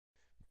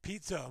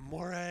Pizza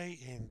Amore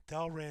in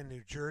Delran,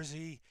 New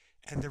Jersey,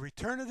 and the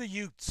return of the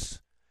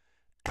Utes.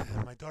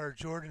 My daughter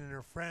Jordan and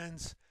her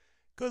friends,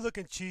 good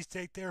looking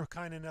cheesesteak. They were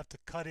kind enough to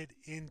cut it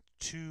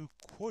into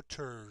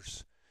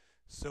quarters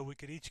so we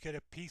could each get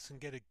a piece and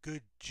get a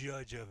good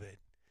judge of it.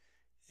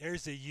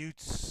 There's the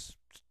Utes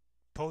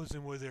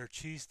posing with their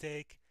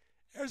cheesesteak.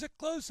 There's a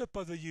close up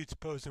of the Utes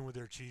posing with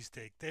their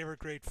cheesesteak. They were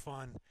great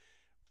fun.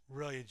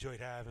 Really enjoyed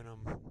having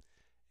them.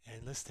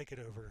 And let's take it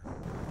over.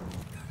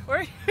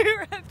 We're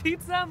here at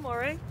Pizza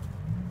Amore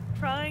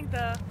trying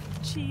the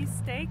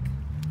cheesesteak.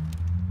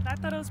 I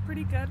thought it was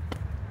pretty good.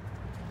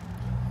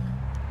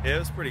 Yeah, it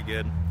was pretty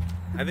good.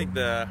 I think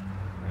it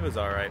was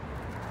all right.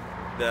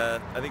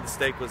 I think the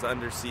steak was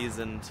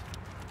under-seasoned.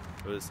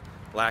 It was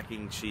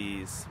lacking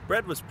cheese.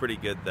 Bread was pretty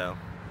good though.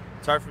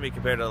 It's hard for me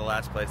compared to the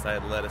last place. I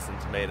had lettuce and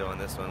tomato on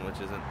this one, which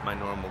isn't my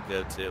normal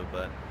go-to,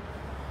 but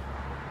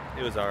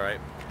it was all right.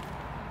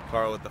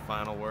 Carl with the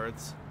final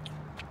words.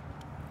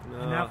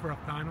 And now for a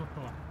final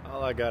thought.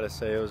 All I gotta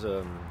say was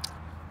oh,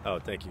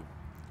 thank you.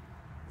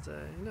 It's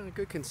a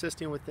good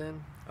consistency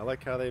within. I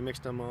like how they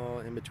mixed them all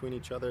in between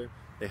each other.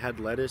 They had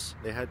lettuce,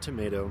 they had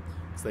tomato,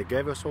 so they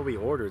gave us what we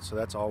ordered, so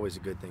that's always a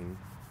good thing.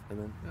 And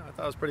then I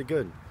thought it was pretty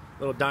good.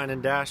 Little dine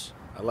and dash,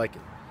 I like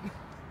it.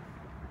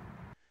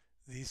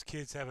 These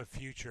kids have a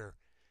future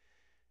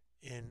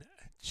in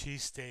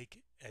cheesesteak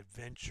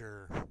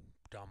adventure.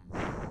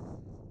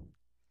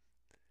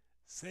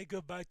 Say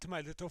goodbye to my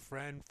little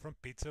friend from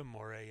Pizza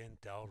Amore and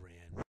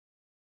Delran.